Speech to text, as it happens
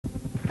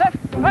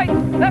right,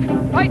 left,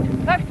 right,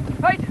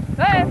 left, right,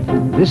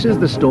 left. This is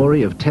the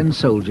story of 10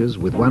 soldiers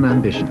with one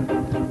ambition,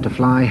 to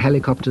fly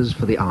helicopters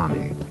for the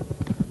army.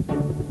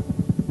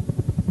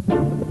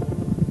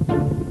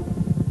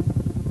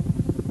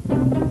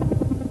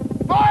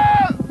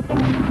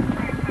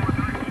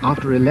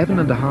 After 11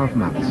 and a half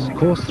months,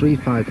 Course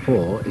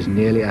 354 is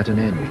nearly at an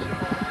end.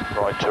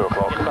 Right, 2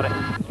 o'clock. Got it.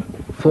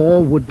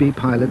 4 would-be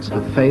pilots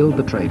have failed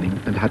the training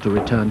and had to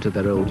return to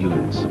their old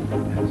units.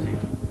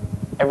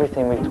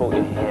 Everything we've taught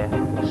you here,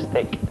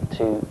 stick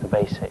to the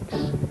basics.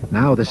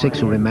 Now the 6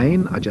 who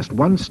remain are just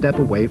one step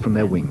away from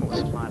their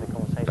wings.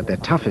 But their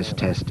toughest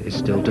test is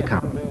still to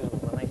come.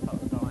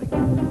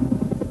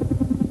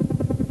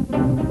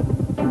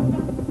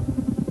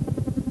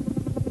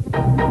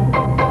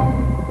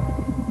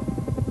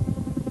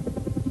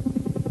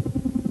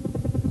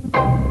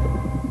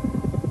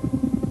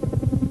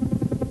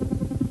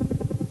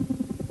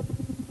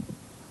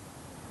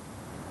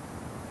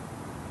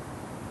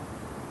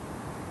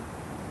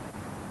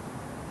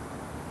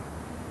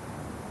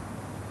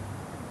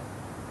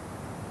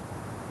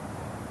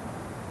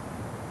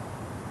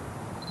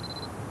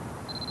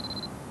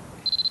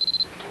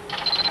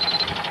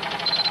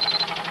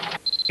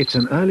 It's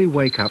an early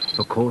wake-up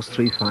for Course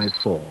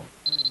 354.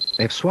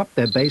 They've swapped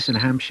their base in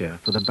Hampshire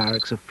for the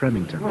barracks of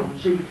Fremington.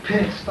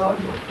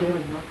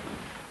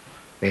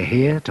 They're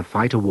here to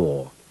fight a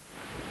war.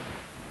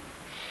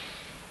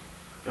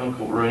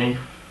 Uncle Rooney.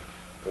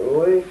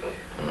 Awake.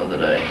 Another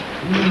day.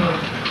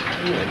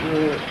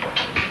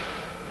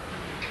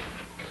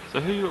 So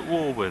who are you at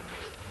war with?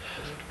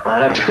 I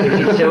don't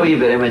think tell you,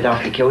 but I might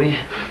have to kill you.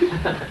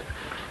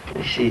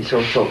 You see, it's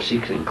all top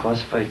secret and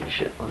classified and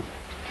shit, man.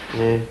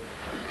 Yeah.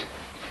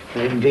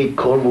 They invade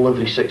Cornwall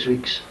every 6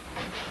 weeks.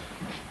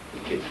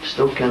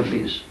 Still can't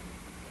beat us.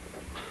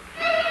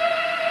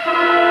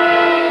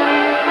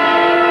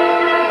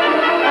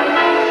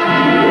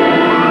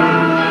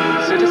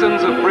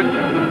 Citizens of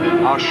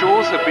Britain, our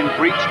shores have been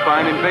breached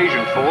by an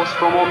invasion force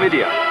from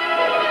Ormidia.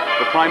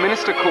 The Prime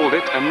Minister called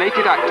it a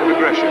naked act of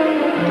aggression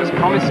and has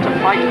promised to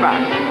fight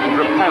back and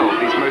repel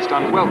these most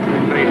unwelcome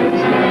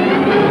invaders.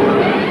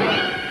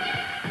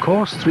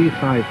 Course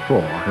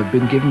 354 have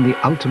been given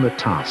the ultimate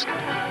task,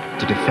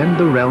 to defend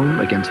the realm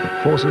against the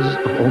forces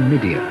of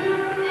Ormidia,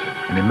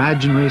 an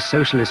imaginary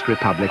socialist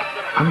republic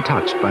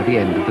untouched by the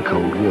end of the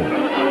Cold War.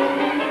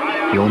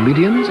 The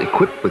Ormidians,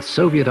 equipped with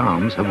Soviet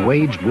arms, have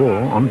waged war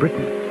on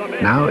Britain.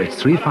 Now it's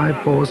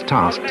 354's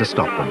task to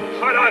stop them.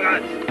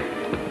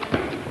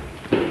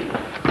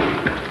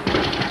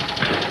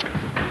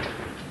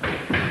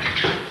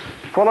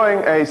 Following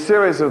a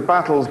series of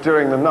battles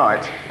during the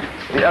night,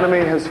 the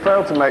enemy has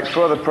failed to make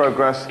further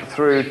progress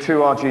through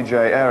 2RGJ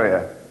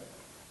area.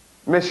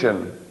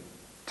 Mission: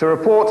 to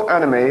report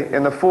enemy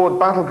in the forward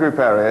battle group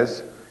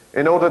areas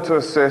in order to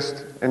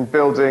assist in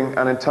building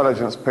an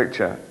intelligence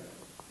picture.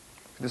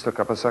 Just look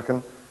up a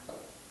second.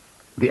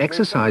 The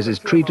exercise is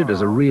treated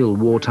as a real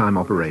wartime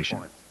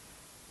operation.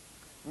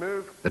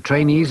 The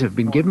trainees have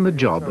been given the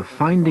job of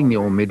finding the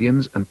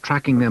Ormidians and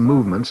tracking their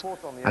movements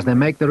as they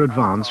make their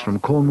advance from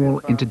Cornwall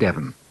into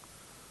Devon.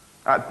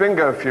 At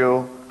bingo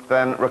fuel,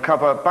 then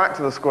recover back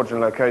to the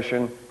squadron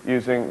location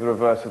using the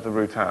reverse of the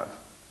route out.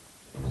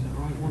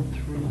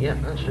 Yeah,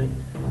 that's right.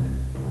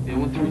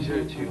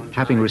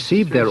 Having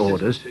received their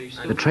orders,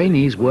 the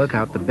trainees work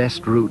out the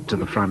best route to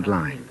the front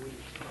line.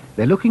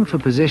 They're looking for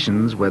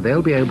positions where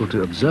they'll be able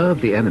to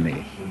observe the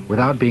enemy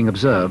without being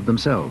observed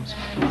themselves.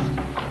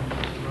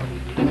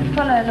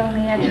 Follow along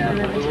the edge of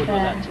the river to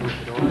there.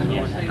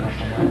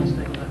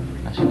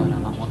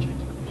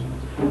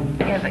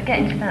 Yeah, but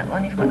getting to that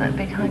one, you've got that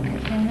big high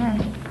pit thing there.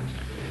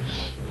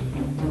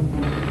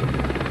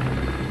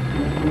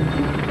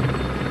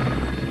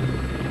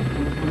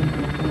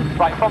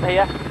 Right, from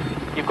here,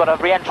 you've got a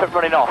re-entrant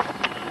running off.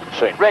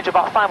 Seen. Range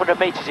about 500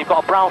 metres, you've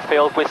got a brown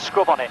field with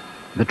scrub on it.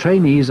 The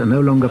trainees are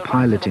no longer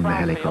piloting the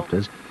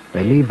helicopters,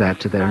 they leave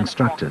that to their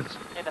instructors.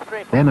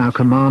 They're now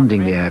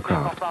commanding the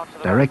aircraft,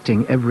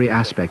 directing every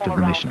aspect of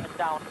the mission.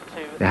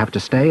 They have to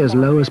stay as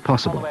low as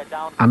possible,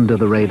 under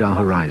the radar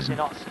horizon.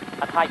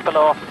 And height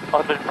below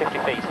 150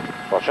 feet.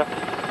 Roger.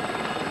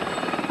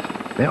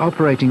 They're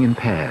operating in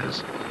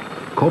pairs.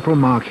 Corporal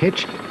Mark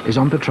Hitch is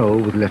on patrol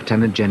with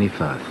Lieutenant Jenny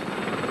Firth.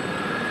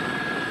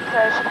 So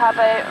should have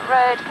a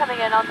road coming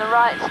in on the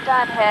right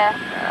down here.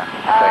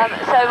 Yeah.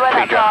 So where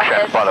that barn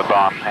is. By the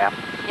barn, yeah.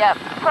 Yep.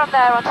 From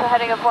there onto a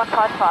heading of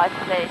 155,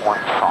 please.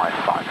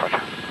 155,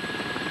 Roger.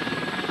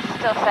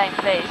 Still saying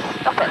please.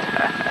 Stop it.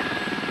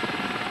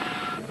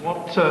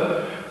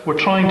 What we're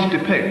trying to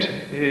depict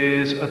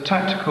is a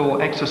tactical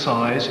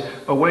exercise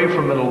away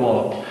from Middle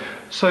Wallop,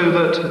 so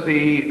that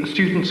the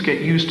students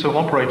get used to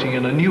operating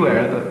in a new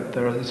area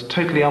that is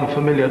totally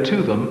unfamiliar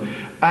to them,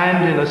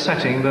 and in a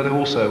setting that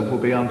also will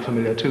be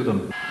unfamiliar to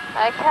them.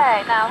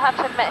 Okay, now I have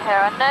to admit here,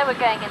 I know we're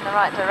going in the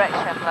right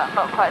direction, but I'm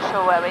not quite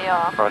sure where we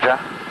are. Roger.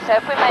 So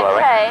if we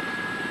maintain,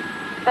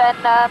 then,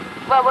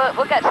 well,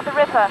 we'll get to the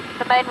river,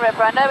 the main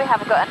river. I know we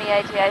haven't got any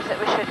ADAs that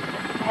we should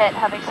hit,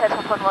 having set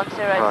up on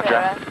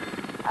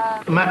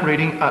 100. Map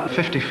reading at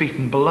 50 feet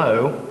and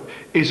below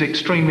is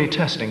extremely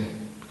testing,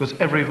 because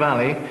every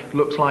valley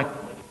looks like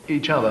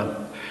each other.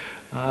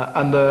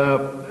 And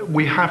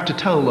we have to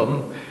tell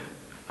them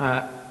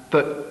that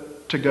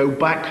to go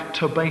back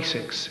to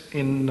basics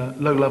in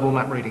low-level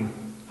map reading.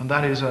 And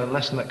that is a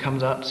lesson that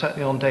comes out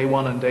certainly on day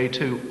 1 and day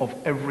 2 of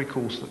every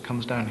course that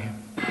comes down here.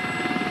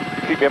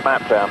 Keep your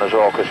map down as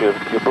well, because you're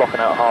blocking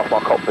out half my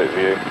cockpit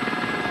view.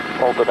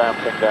 Hold the damn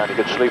thing down, you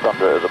could sleep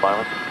under it at the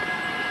moment.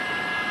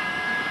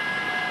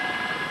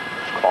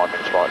 It's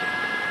climbing slightly.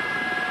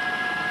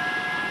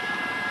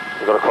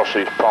 We've got to cross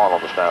these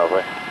pylons now, have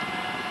we?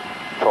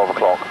 12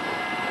 o'clock.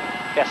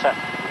 Yes, sir.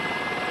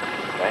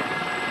 Okay.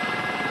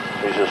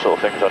 These are the sort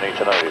of things I need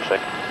to know, you see.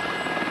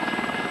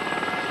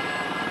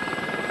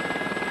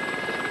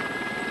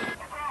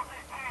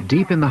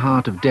 Deep in the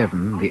heart of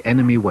Devon, the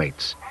enemy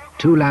waits.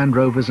 2 Land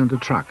Rovers and a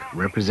truck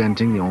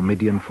representing the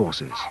Ormidian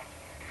forces.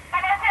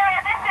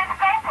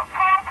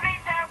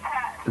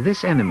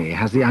 This enemy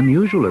has the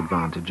unusual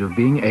advantage of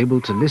being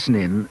able to listen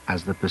in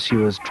as the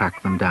pursuers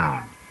track them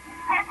down.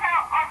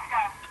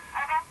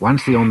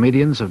 Once the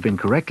Ormidians have been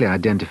correctly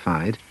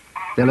identified,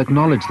 they'll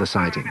acknowledge the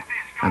sighting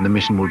and the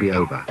mission will be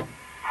over.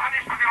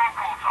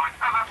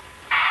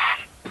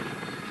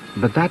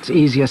 But that's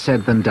easier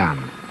said than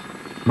done.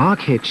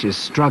 Mark Hitch is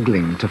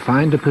struggling to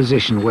find a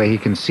position where he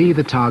can see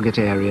the target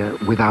area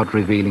without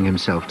revealing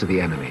himself to the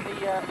enemy.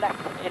 The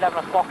left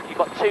 11 o'clock, you've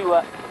got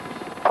 2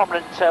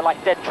 prominent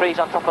like dead trees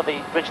on top of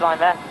the ridge line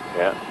there.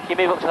 Yeah. Can you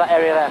move up to that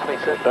area there,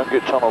 please, sir? Don't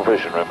get tunnel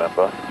vision,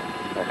 remember.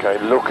 Okay,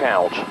 look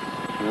out.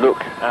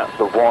 Look at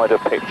the wider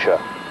picture.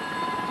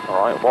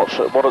 All right, what's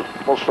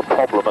the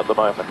problem at the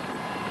moment?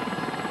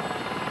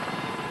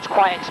 It's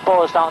quite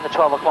exposed out on the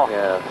 12 o'clock.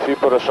 Yeah, if you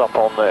put us up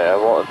on there,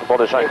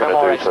 what is that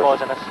going to do to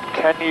us?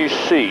 Can you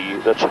see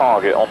the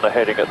target on the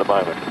heading at the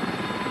moment?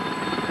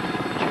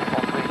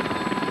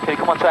 243. Can you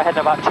come on to a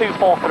heading about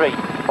 243?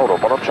 Hold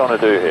on, what I'm trying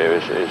to do here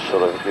is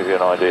sort of give you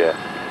an idea.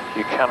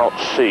 You cannot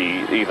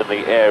see even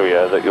the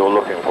area that you're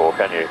looking for,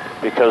 can you?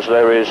 Because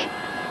there is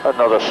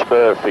another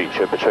spur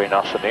feature between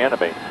us and the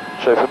enemy.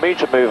 So for me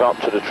to move up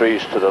to the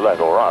trees to the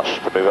left, or us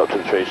to move up to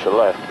the trees to the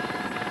left,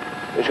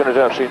 it's going to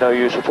do absolutely no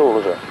use at all,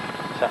 is it?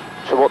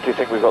 So what do you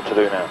think we've got to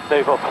do now?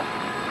 Move up.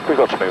 We've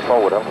got to move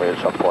forward, haven't we, at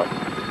some point?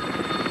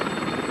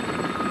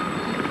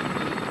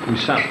 We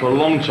sat for a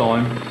long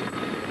time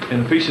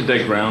in a piece of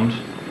dead ground,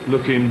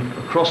 looking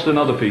across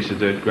another piece of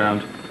dead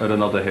ground at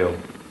another hill,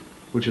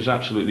 which was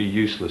absolutely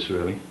useless,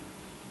 really.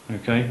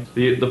 Okay?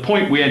 The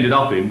point we ended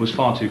up in was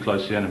far too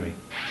close to the enemy.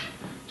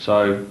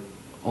 So,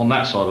 on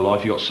that side of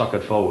life, you got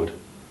suckered forward.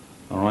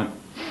 All right?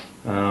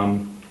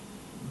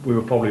 We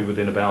were probably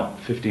within about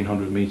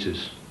 1,500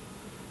 metres.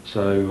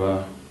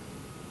 So,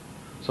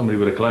 somebody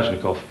with a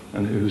Kalashnikov,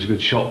 and who was a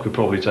good shot, could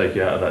probably take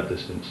you out of that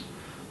distance.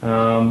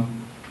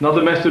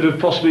 Another method of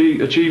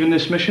possibly achieving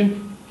this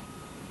mission?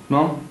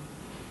 Mum?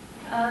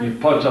 You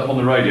piped up on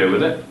the radio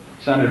with it.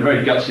 Sounded a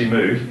very gutsy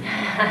move.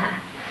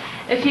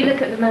 If you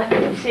look at the map, you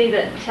can see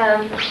that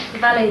the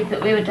valley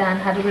that we were down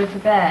had a river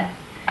there,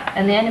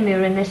 and the enemy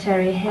were in this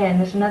area here, and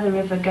there's another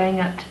river going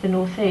up to the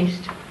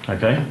northeast.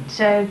 Okay.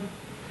 So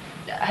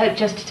I hope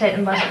just to take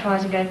them by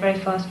surprise and go very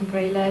fast and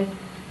very low,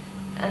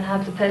 and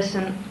have the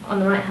person on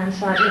the right-hand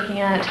side looking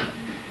out.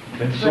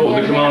 Okay. So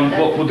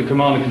what would the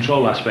command and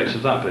control aspects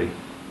of that be?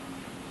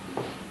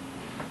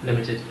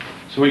 Limited.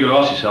 So what you've got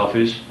to ask yourself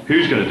is,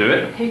 who's going to do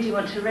it? Who do you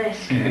want to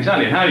risk?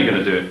 Exactly, and how are you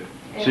going to do it?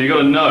 So you've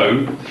got to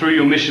know, through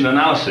your mission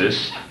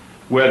analysis,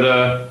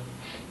 whether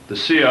the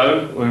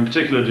CO, or in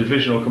particular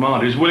divisional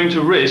commander, is willing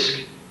to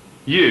risk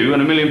you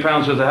and £1 million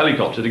worth of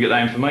helicopter to get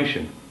that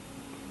information.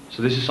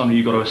 So this is something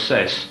you've got to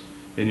assess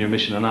in your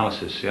mission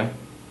analysis, yeah?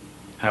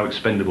 How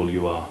expendable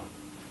you are,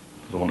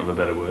 for the want of a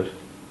better word.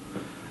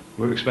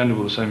 We're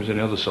expendable the same as any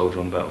other soldier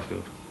on the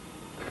battlefield.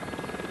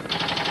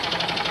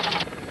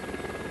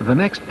 The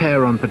next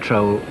pair on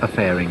patrol are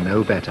faring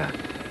no better.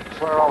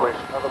 Where are we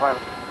at the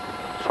moment?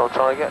 So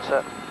Charlie gets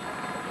it.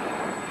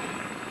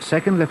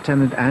 Second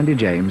Lieutenant Andy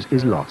James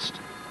is lost.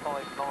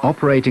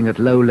 Operating at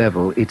low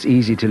level, it's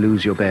easy to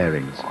lose your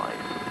bearings.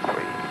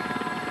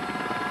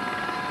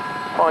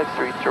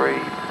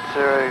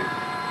 5330.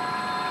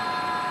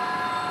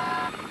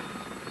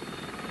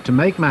 To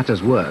make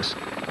matters worse,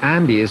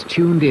 Andy is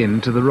tuned in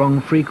to the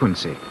wrong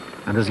frequency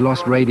and has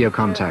lost radio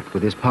contact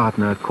with his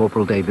partner,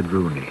 Corporal David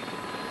Rooney.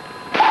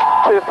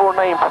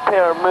 249,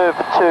 prepare, move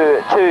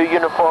to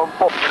uniform.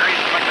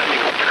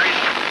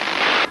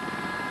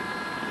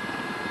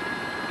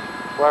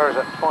 Where is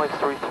it?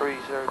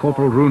 5330.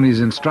 Corporal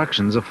Rooney's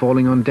instructions are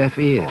falling on deaf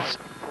ears.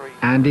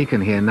 Andy can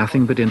hear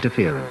nothing but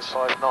interference.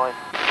 59.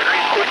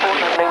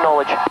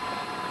 Acknowledge.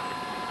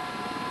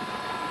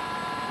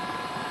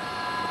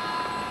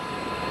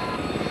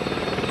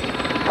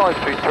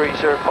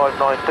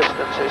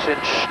 Distance is in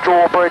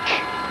Strawbridge.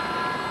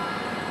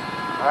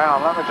 Hang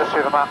on, let me just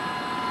see the map.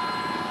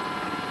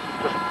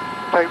 Just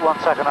take 1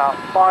 second out.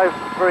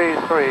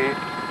 533.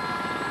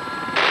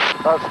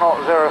 That's not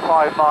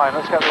 059.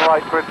 Let's get the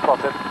right grid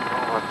plotted.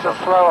 Just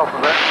slow up a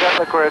bit, get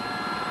the grid.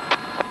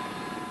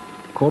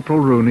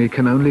 Corporal Rooney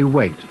can only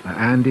wait for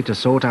Andy to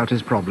sort out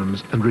his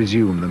problems and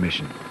resume the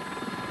mission.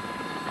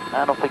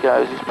 And off he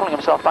goes. He's pulling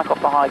himself back up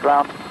the high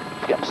ground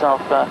to get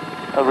himself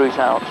a route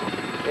out.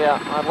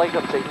 Yeah, I'd like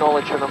them to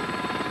acknowledge him.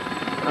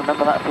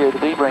 Remember that view of the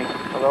debrief.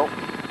 I will.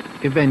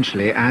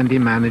 Eventually, Andy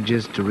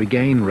manages to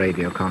regain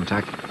radio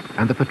contact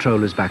and the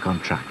patrol is back on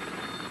track.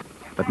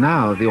 But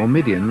now the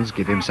Ormidians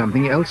give him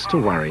something else to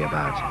worry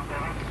about.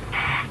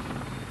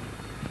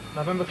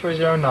 November 30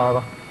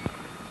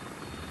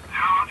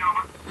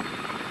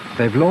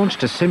 They've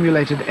launched a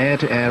simulated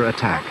air-to-air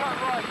attack.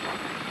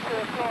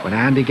 When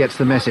Andy gets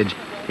the message,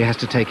 he has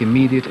to take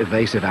immediate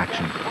evasive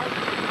action.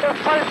 There's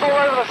planes all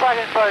over the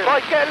second phase.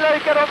 Right, get low,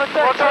 get on the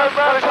deck.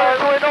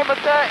 Going on the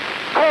deck.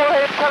 Call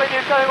him, telling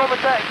you going on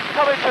the deck.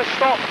 Coming to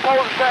stop,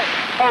 hold the deck,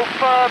 hold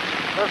firm.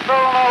 There's no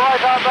on our right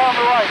hand down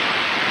the right.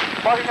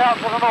 Bugging out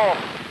to the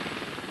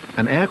north.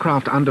 An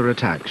aircraft under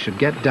attack should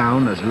get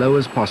down as low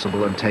as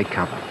possible and take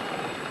cover.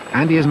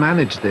 Andy has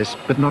managed this,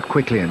 but not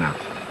quickly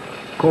enough.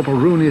 Corporal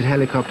Rooney's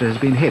helicopter has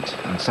been hit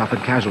and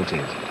suffered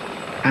casualties.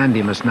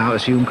 Andy must now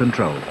assume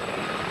control.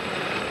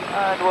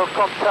 And we'll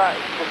contact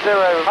the 0.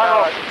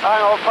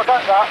 Hang on, forget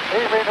that.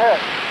 He's been hit.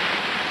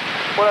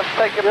 We'll have to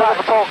take it back.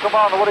 The patrol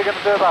commander, what are you going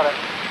to do about it?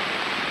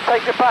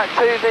 Take it back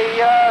to the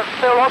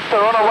field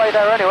hospital on our way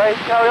there anyway.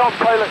 Carry on,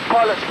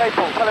 pilot's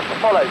capable. Tell him to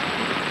follow.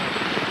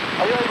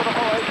 Are you able to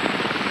follow?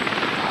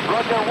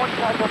 Roger, one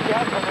tag on the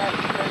outside.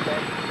 Stay there.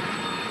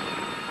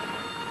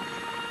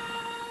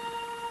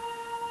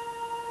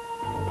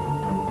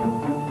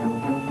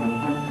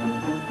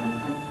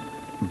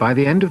 By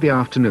the end of the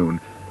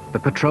afternoon, the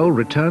patrol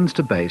returns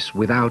to base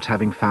without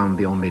having found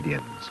the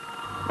Ormidians.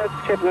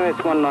 Ship minutes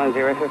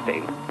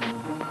 19015.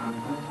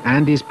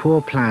 Andy's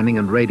poor planning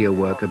and radio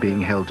work are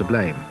being held to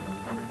blame.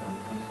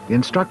 The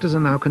instructors are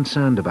now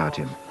concerned about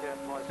him.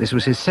 This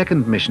was his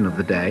second mission of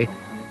the day,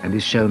 and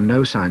he's shown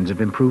no signs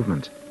of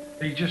improvement.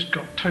 He just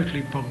got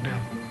totally bogged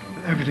down.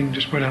 Everything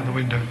just went out the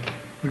window.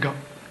 We got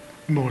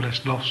more or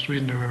less lost. We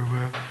didn't know where we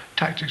were.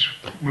 Tactics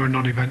were a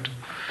non-event.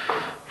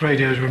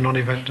 Radios were a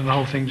non-event, and the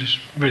whole thing just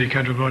really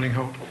came to a grinding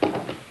halt.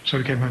 So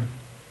we came home.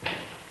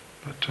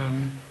 But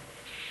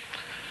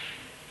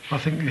I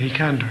think he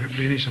can do it, but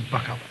he needs to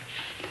buck up.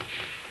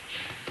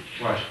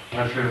 Right,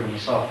 I flew with them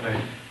this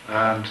afternoon,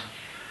 and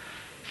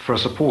for a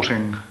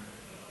supporting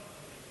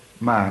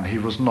man, he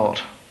was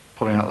not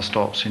pulling out the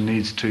stops. He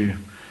needs to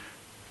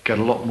get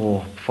a lot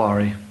more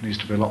fiery, needs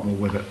to be a lot more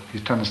with it. He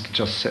tends to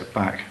just sit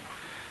back,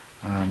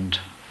 and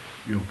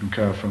you'll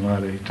concur from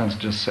earlier, he tends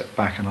to just sit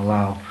back and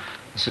allow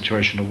the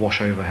situation to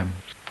wash over him.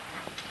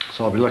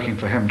 So I'll be looking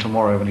for him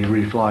tomorrow when he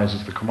reflies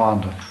as the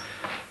commander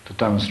to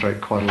demonstrate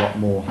quite a lot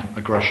more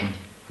aggression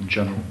and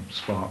general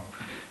spark.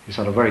 He's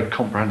had a very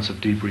comprehensive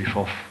debrief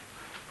off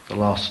the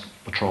last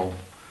patrol,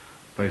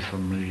 both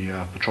from the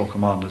patrol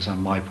commanders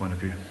and my point of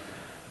view,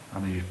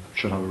 and he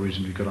should have a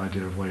reasonably good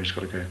idea of where he's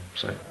got to go.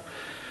 So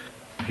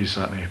he's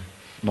certainly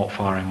not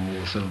firing on all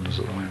the cylinders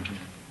at the moment.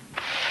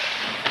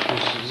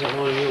 Is that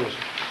one of yours?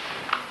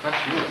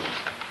 That's yours.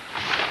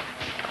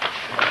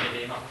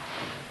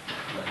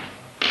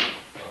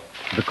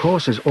 The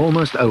course is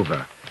almost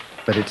over,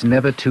 but it's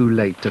never too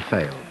late to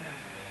fail.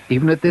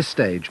 Even at this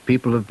stage,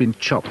 people have been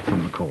chopped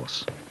from the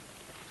course.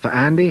 For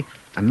Andy,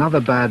 another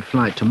bad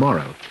flight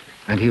tomorrow,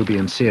 and he'll be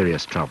in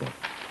serious trouble.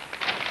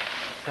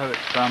 So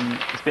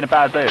it's been a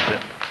bad day, is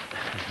it?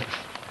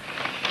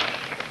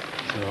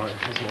 It's alright,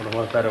 it's one of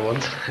my better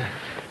ones.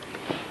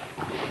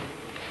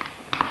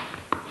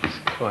 It's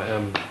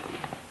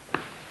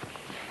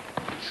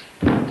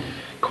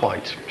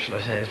quite, should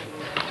I say, it's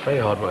very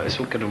hard work. It's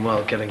all good and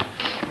well getting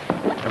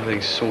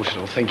everything sorted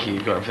or thinking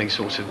you've got everything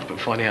sorted, but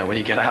finding out when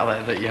you get out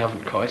there that you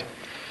haven't quite.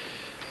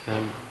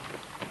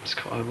 It's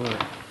quite hard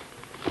work.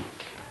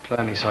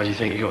 Planning side, you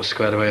think you got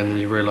squared away, and then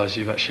you realise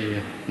you've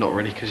actually not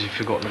really, because you've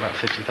forgotten about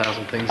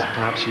 50,000 things that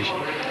perhaps you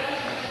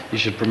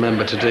should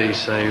remember to do.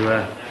 So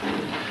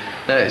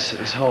no,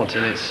 it's hard,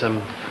 and it's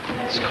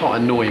quite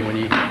annoying when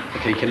you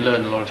can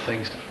learn a lot of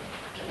things,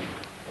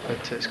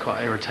 but it's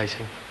quite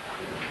irritating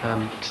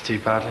to do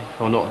badly,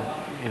 or not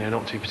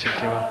do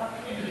particularly well.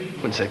 I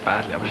wouldn't say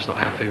badly. I'm just not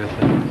happy with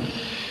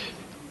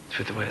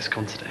the way it's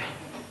gone today.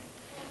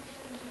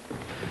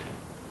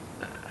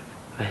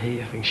 I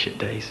hate having shit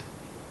days.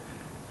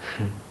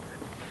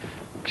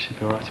 Should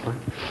be alright tomorrow.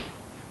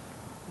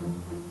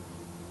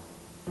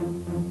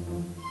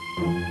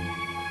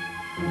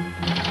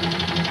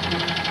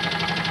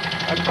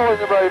 And following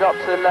the road up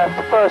to the left,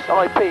 the first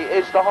IP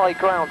is the high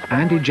ground.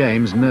 Andy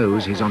James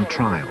knows he's on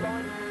trial.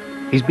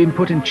 He's been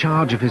put in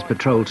charge of his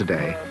patrol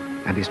today,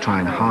 and he's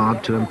trying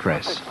hard to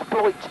impress.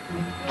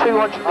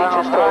 200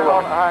 metres to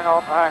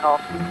hang on.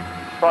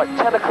 Right,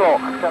 10 o'clock.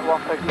 Get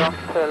one figure on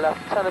to the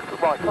left. 10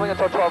 o'clock. Right, coming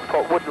into our 12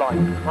 o'clock wood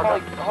line.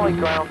 High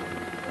ground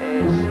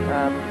is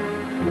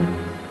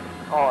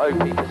our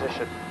OP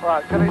position.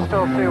 Right, can you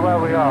still see where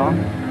we are?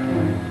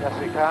 Yes,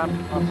 we can.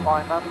 That's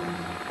fine then.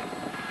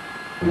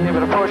 Give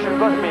it a push. We've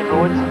got the main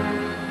roads.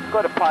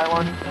 Got a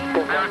pylon.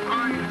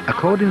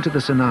 According to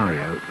the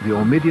scenario, the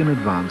Ormidian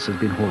advance has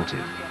been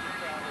halted.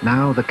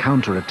 Now the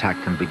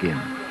counter-attack can begin.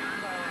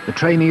 The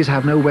trainees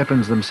have no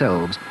weapons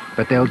themselves,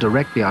 but they'll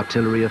direct the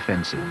artillery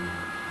offensive.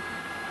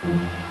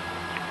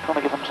 Trying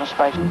to give them some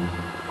space.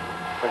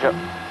 Roger.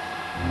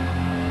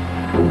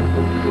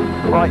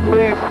 Right,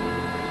 move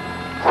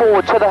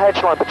forward to the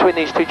hedge line between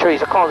these two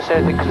trees. I can't see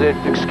anything because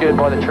they're obscured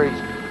by the trees.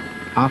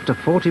 After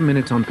 40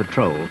 minutes on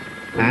patrol,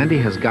 Andy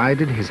has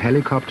guided his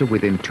helicopter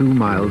within 2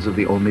 miles of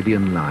the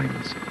Ormidian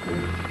lines.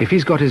 If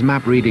he's got his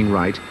map reading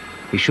right,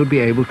 he should be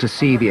able to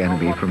see the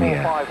enemy from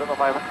here. 5 at the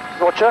moment.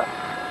 Roger.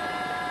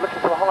 Looking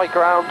for the high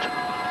ground.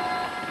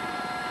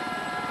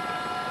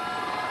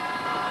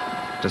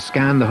 To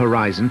scan the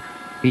horizon,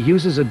 he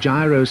uses a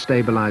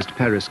gyro-stabilized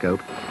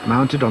periscope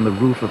mounted on the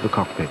roof of the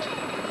cockpit.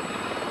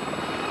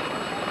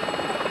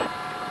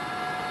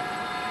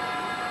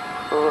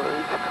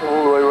 Come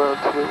all the way around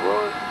to the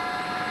right.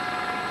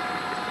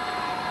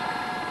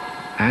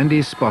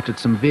 Andy's spotted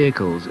some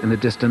vehicles in a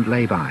distant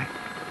lay-by.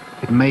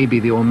 It may be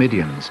the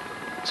Ormidians,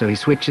 so he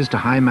switches to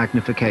high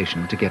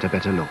magnification to get a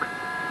better look.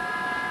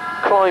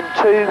 Climb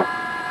 2,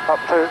 up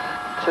 2.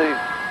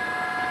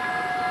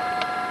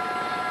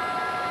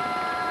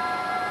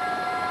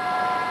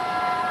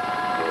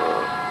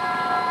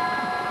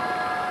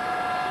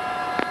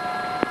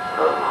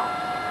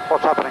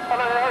 What's happening?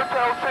 Hello,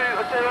 Hotel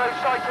 20,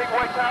 sighting,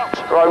 wait out.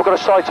 Right, we've got a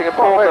sighting in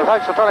Portland.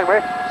 Thanks for telling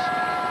me.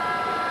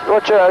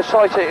 Roger,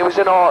 sighting, it was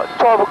in our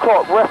 12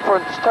 o'clock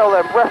reference, tell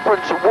them,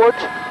 reference wood.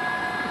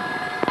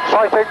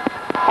 Sighting.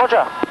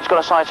 Roger, he's got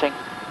a sighting.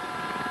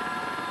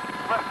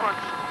 Reference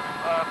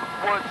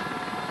wood,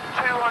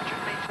 200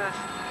 metres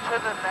to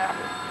the left.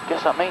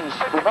 Guess that means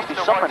we must be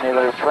somewhere near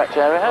the correct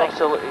area, hey?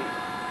 Absolutely.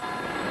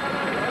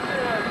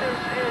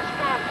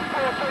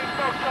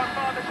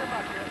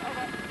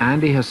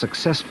 Andy has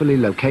successfully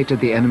located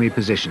the enemy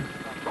position,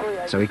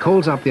 so he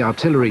calls up the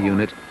artillery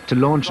unit to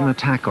launch an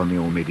attack on the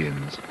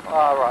Ormidians.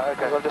 Ah, right,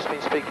 okay, I've just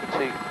been speaking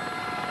to...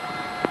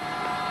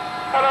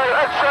 Hello,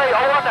 X-ray,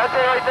 I want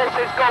 0, this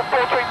is Golf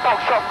 43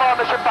 Foxtrot, fire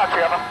mission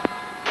battery, over.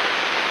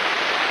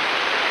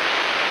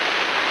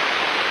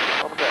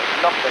 I'm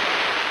getting nothing.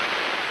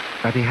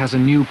 But he has a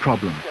new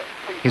problem.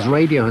 His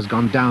radio has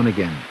gone down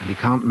again, and he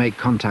can't make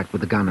contact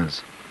with the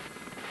gunners.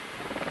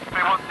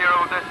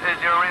 310, this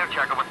is your radio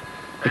check, over.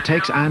 It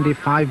takes Andy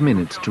 5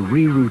 minutes to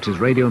reroute his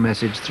radio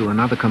message through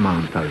another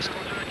command post.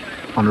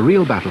 On a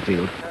real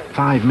battlefield,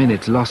 5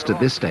 minutes lost at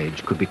this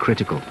stage could be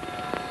critical.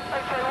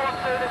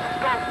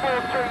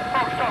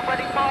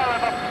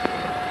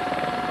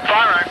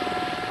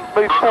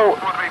 Move forward.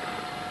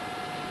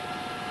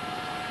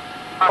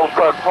 Hold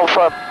firm, hold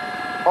firm.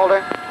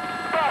 Holding.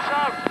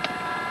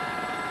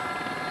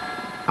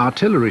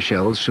 Artillery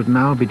shells should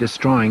now be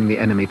destroying the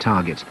enemy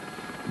target.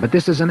 But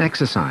this is an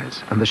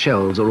exercise, and the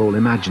shells are all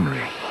imaginary.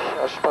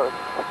 I suppose,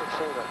 I can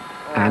see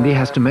that. Andy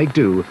has to make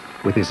do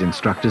with his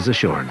instructor's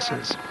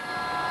assurances.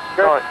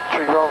 Good. Right,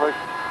 tree rolling.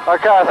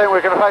 Okay, I think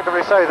we can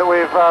effectively say that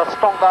we've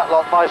stonked that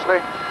lot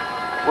nicely.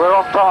 We're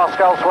on task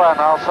elsewhere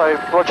now, so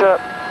Roger.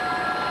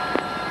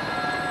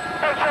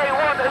 X-ray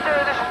 10,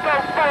 this is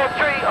Golf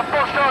 43, a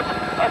 4-shot,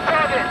 a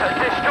target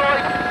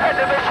destroyed, end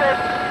of mission,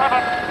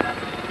 over.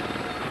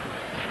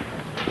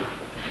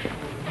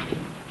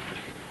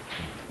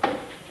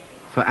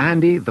 For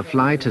Andy, the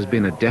flight has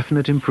been a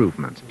definite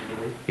improvement.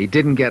 He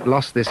didn't get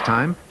lost this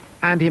time,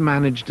 and he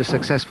managed a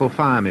successful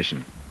fire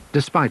mission,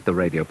 despite the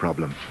radio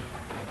problem.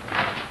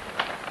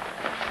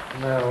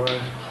 No,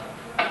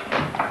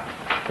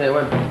 it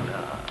went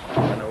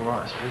all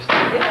right, I suppose.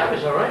 Yeah, that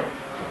was all right.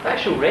 The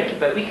actual recce,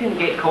 but we couldn't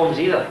get comms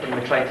either when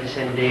we tried to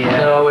send a...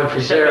 No, I went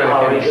through zero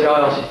again. So I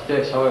asked you to do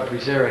it, so I went through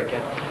zero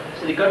again.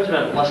 So the guns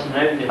went listening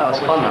out. That was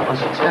fun, that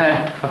was.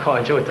 I quite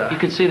enjoyed that. You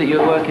could see that you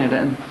were working at it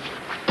and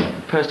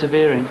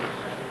persevering.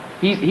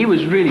 He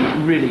was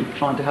really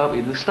trying to help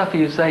you. The stuff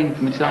he was saying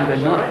to me, I'm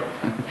going, no.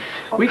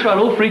 We tried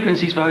all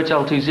frequencies for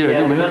Hotel 20,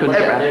 didn't we?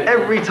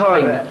 Every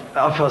time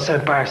I felt so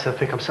embarrassed. I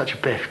think I'm such a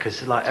biff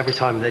because like every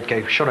time they'd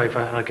go shot over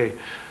and I'd go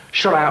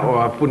shot out, or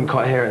I wouldn't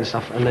quite hear it and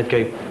stuff, and they'd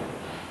go,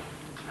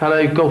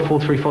 hello, Golf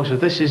 43 Foxtrot,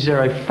 this is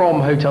 0 from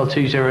Hotel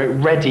 20,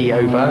 ready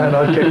over, and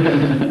I'd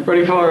go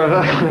ready for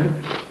over.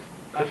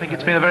 I think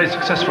it's been a very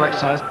successful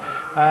exercise,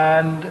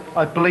 and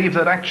I believe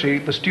that actually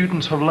the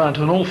students have learnt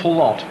an awful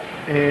lot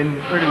in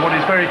really what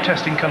is very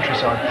testing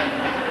countryside.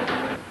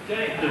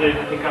 Do they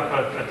pick up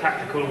a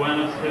tactical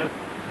awareness here?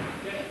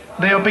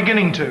 They are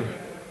beginning to.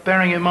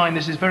 Bearing in mind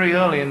this is very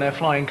early in their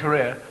flying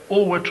career,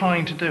 all we're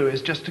trying to do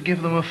is just to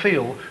give them a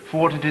feel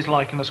for what it is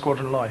like in a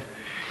squadron life,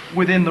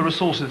 within the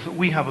resources that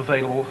we have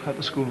available at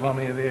the School of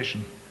Army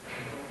Aviation.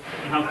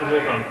 And how's the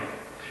war gone?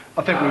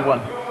 I think we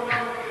won.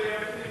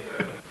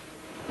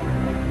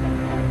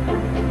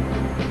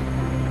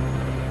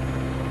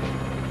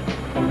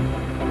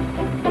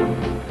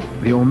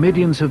 The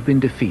Ormidians have been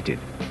defeated.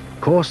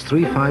 Course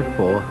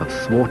 354 have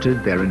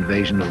thwarted their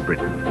invasion of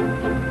Britain.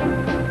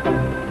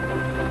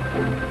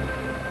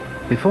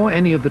 Before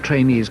any of the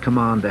trainees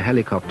command a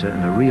helicopter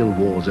in a real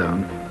war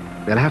zone,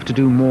 they'll have to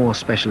do more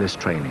specialist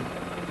training.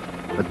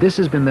 But this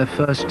has been their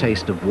first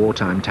taste of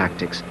wartime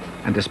tactics,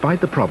 and despite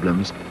the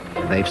problems,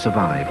 they've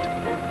survived.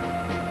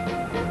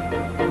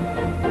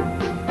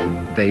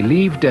 They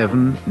leave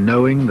Devon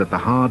knowing that the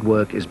hard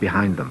work is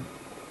behind them.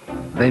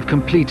 They've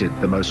completed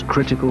the most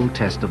critical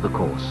test of the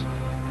course.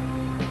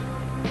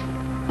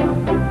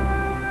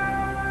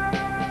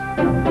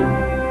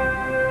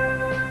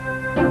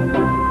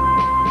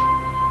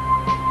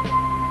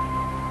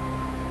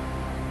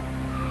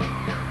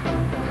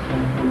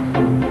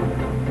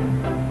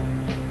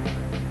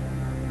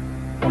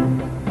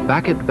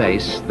 Back at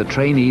base, the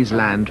trainees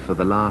land for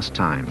the last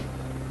time.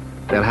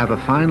 They'll have a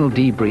final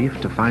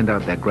debrief to find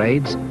out their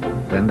grades,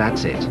 then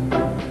that's it.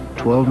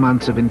 12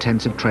 months of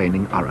intensive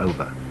training are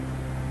over.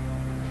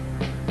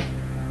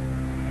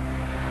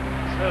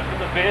 So for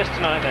the beers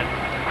tonight then?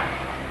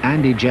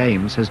 Andy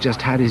James has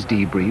just had his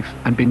debrief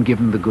and been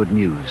given the good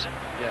news.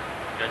 Yeah,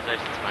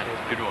 congratulations mate, it was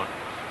a good one.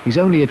 He's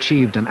only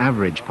achieved an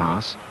average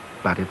pass,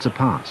 but it's a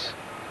pass.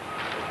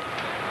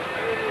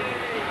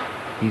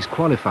 He's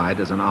qualified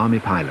as an Army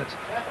pilot.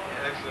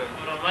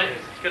 Well done mate,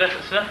 good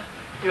effort sir.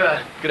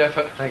 Yeah, good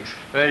effort. Thanks.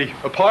 Hey,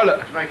 a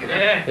pilot. Make it.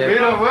 Yeah. We're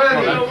not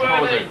worthy.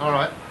 What was it? All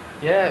right.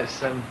 Yeah, it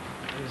was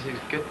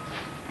good.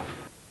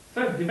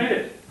 So, you made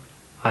it?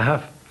 I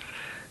have.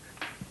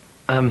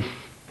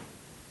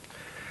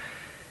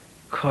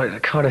 Quite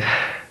of,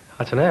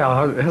 I don't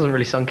know, it hasn't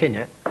really sunk in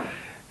yet.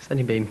 It's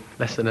only been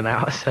less than an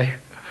hour, so,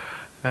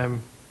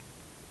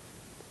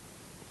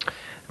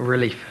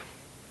 relief,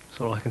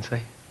 that's all I can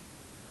say.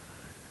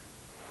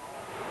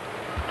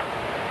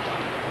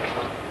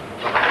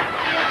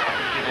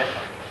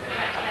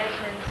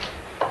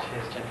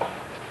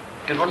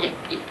 Good one.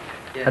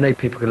 I know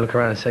people can look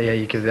around and say, yeah,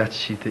 you give the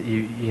attitude that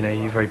you know,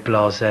 you're very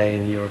blasé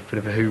and you're a bit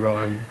of a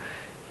hoorah and,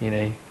 you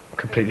know,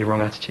 completely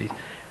wrong attitude.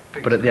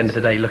 But at the end of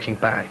the day, looking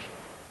back, it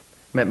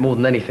meant more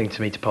than anything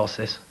to me to pass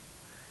this.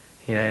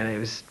 You know, and it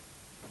was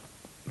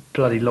a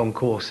bloody long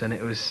course, and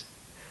it was,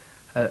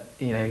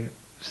 you know,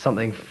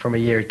 something from a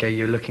year ago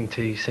you're looking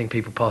to, seeing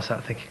people pass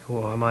out thinking,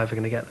 oh, am I ever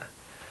going to get there?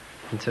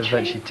 And to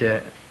eventually do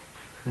it.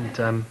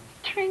 And,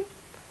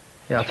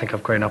 yeah, I think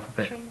I've grown up a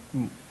bit,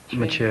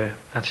 mature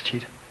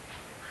attitude.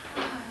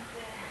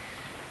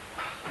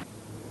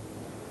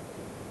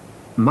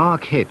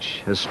 Mark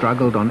Hitch has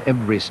struggled on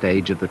every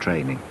stage of the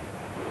training,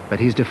 but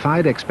he's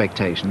defied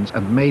expectations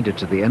and made it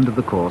to the end of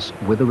the course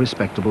with a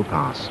respectable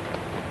pass.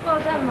 Well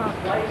done, Mark.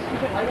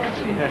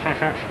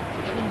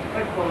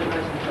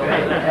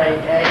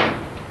 Hey.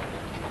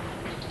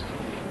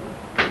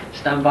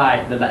 Stand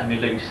by, they're letting me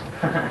loose.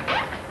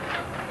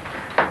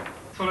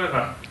 It's all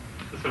over.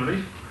 It's a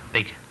relief.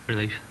 Big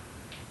relief.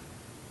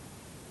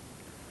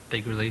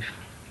 Big relief.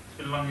 It's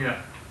been a long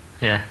year.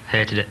 Yeah,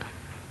 hated it.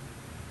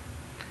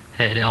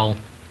 Hated it all.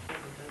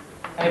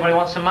 Anybody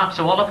want some maps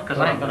of Wallop? Because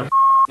I ain't gonna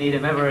need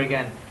them ever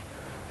again.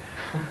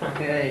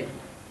 Okay.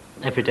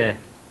 Every day,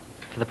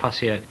 for the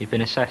past year, you've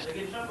been assessed.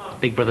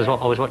 Big Brother's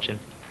always watching.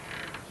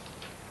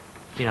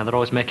 You know, they're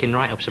always making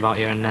write-ups about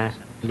you and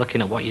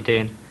looking at what you're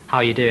doing, how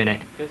you're doing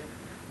it. Good.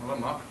 Well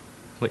done, Mark.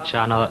 Which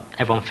I know that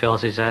everyone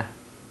feels is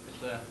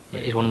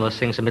one of those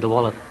things in Middle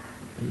Wallop.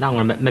 Now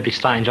I'm going to maybe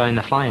start enjoying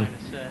the flying,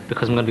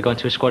 because I'm going to be going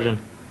to a squadron.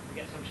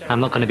 I'm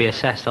not going to be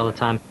assessed all the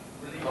time.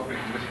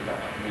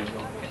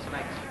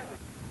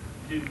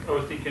 Did you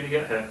always think you're going to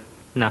get here?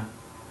 No.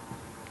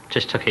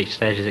 Just took each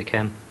stage as it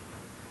came.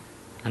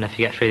 And if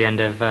you get through the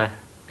end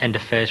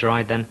of phase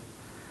ride, then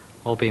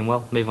all being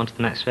well, move on to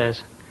the next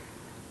phase.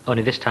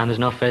 Only this time there's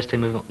no phase to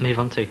move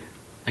on to,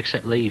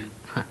 except leave.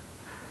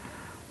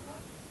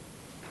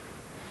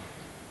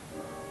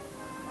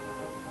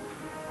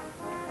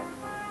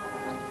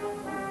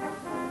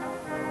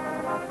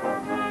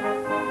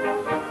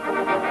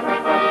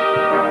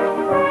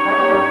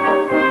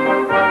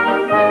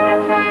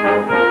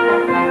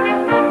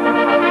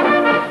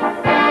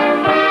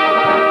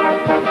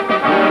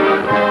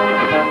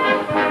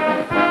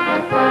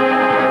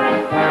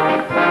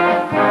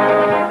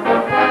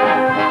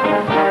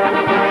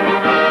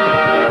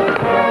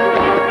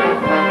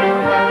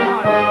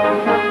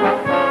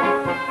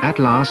 At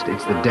last,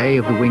 it's the day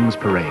of the Wings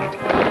Parade.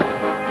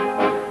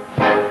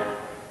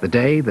 The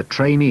day the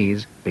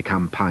trainees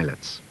become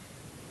pilots.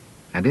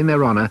 And in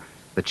their honour,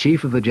 the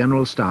Chief of the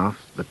General Staff,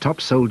 the top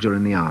soldier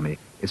in the Army,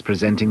 is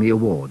presenting the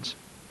awards.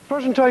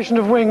 Presentation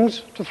of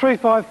wings to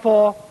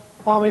 354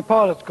 Army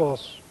Pilot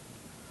Course.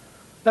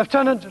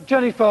 Lieutenant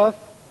Jenny Firth,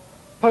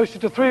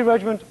 posted to 3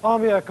 Regiment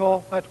Army Air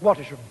Corps at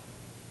Wattisham.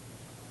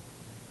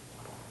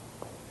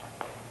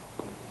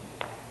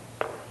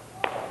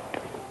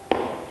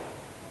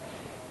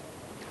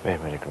 Very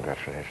many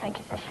congratulations. Thank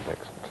you, sir. That's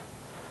excellent.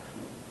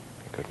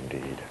 Good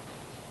indeed.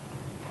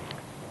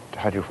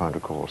 How do you find the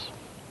course?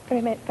 Very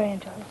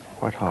enjoyable.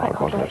 Quite hard,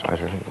 wasn't it? I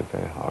really think it's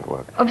very hard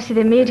work. Obviously,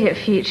 the immediate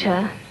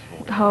future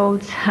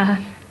holds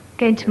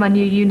going to my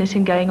new unit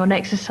and going on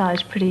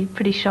exercise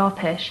pretty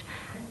sharpish,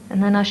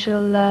 and then I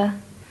shall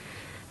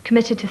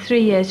committed to 3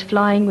 years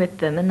flying with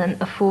them, and then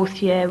a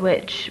 4th year,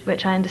 which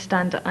I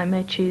understand that I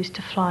may choose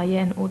to fly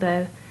in.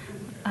 Although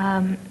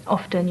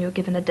often you're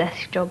given a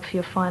desk job for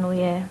your final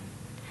year,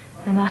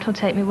 and that'll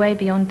take me way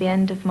beyond the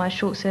end of my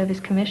short service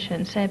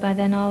commission. So by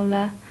then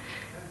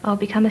I'll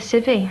become a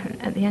civvy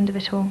at the end of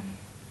it all.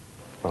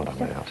 Well done,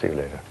 Mary. I'll see you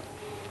later.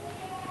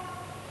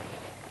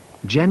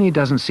 Jenny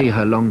doesn't see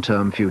her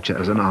long-term future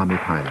as an army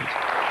pilot.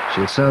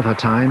 She'll serve her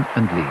time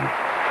and leave.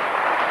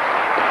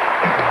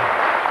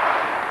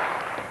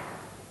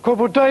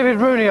 Corporal David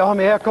Rooney,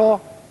 Army Air Corps,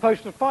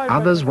 posted 5...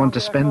 Others want to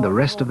spend the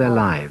rest of their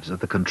lives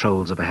at the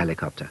controls of a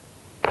helicopter.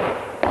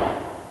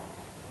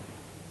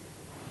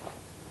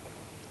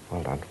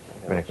 Well done.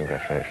 Many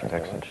congratulations.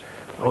 Excellent.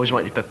 I always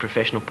wanted to be a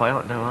professional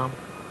pilot, now I am.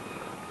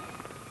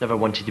 Never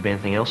wanted to be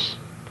anything else.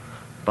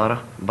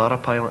 Bar a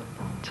pilot.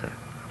 So,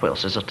 what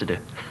else is there to do?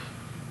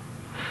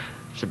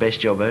 It's the best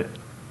job out.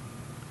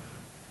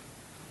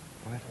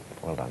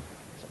 Well done.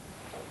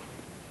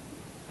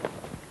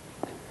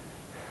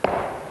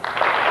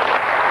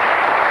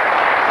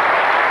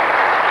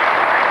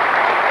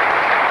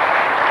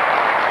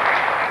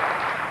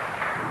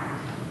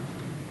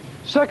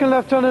 Second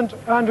Lieutenant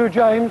Andrew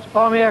James,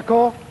 Army Air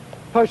Corps,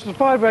 posted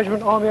 5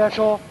 Regiment Army Air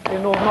Corps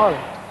in Northern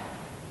Ireland.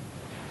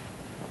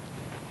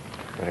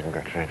 Many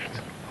congratulations.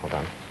 Well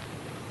done.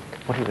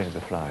 What are you going to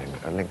be flying?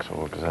 A Lynx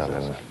or a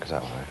Gazelle?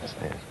 Gazelle, right? Yes.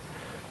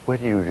 Where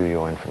do you do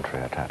your infantry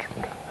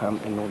attachment?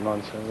 In Northern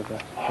Ireland, sir, with the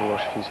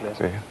Welsh Fusiliers.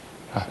 Do you?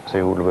 So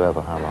you will be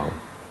over how long?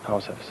 I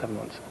was there for 7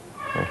 months.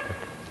 Yes.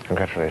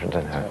 Congratulations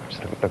anyhow.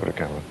 Look at the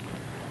camera.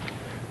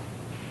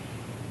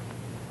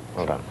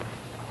 Well done.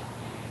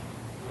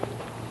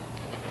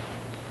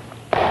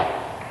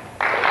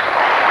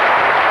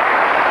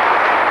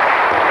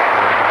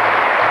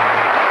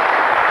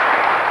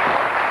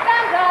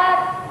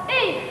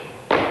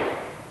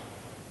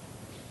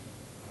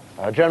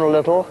 General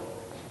Little,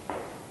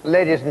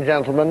 ladies and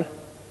gentlemen,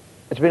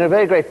 it's been a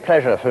very great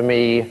pleasure for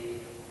me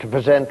to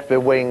present the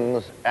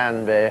wings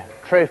and the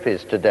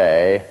trophies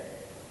today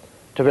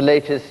to the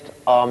latest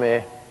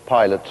Army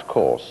Pilot's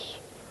course.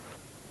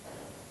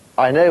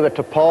 I know that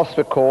to pass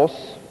the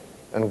course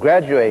and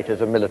graduate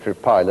as a military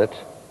pilot,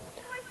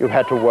 you've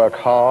had to work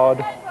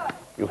hard,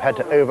 you've had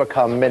to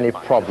overcome many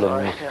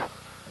problems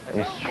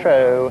and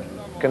show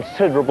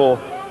considerable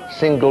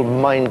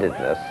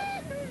single-mindedness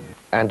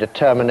and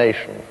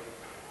determination.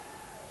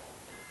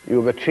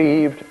 You've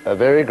achieved a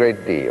very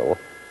great deal,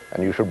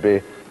 and you should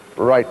be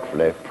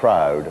rightfully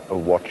proud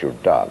of what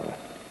you've done.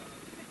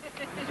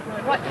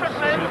 Right front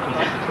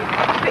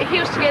row. Put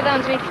heels together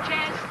underneath the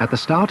chairs. At the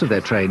start of their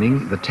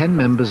training, the 10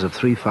 members of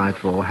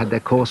 354 had their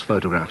course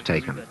photograph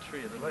taken.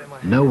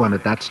 No one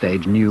at that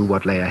stage knew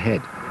what lay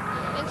ahead.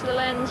 Into the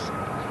lens.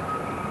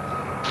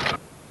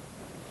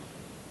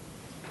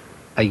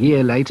 A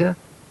year later,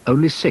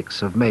 only 6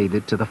 have made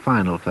it to the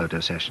final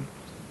photo session.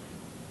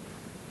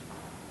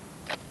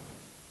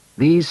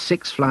 These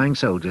 6 flying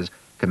soldiers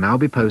can now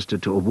be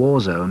posted to a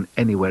war zone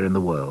anywhere in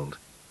the world.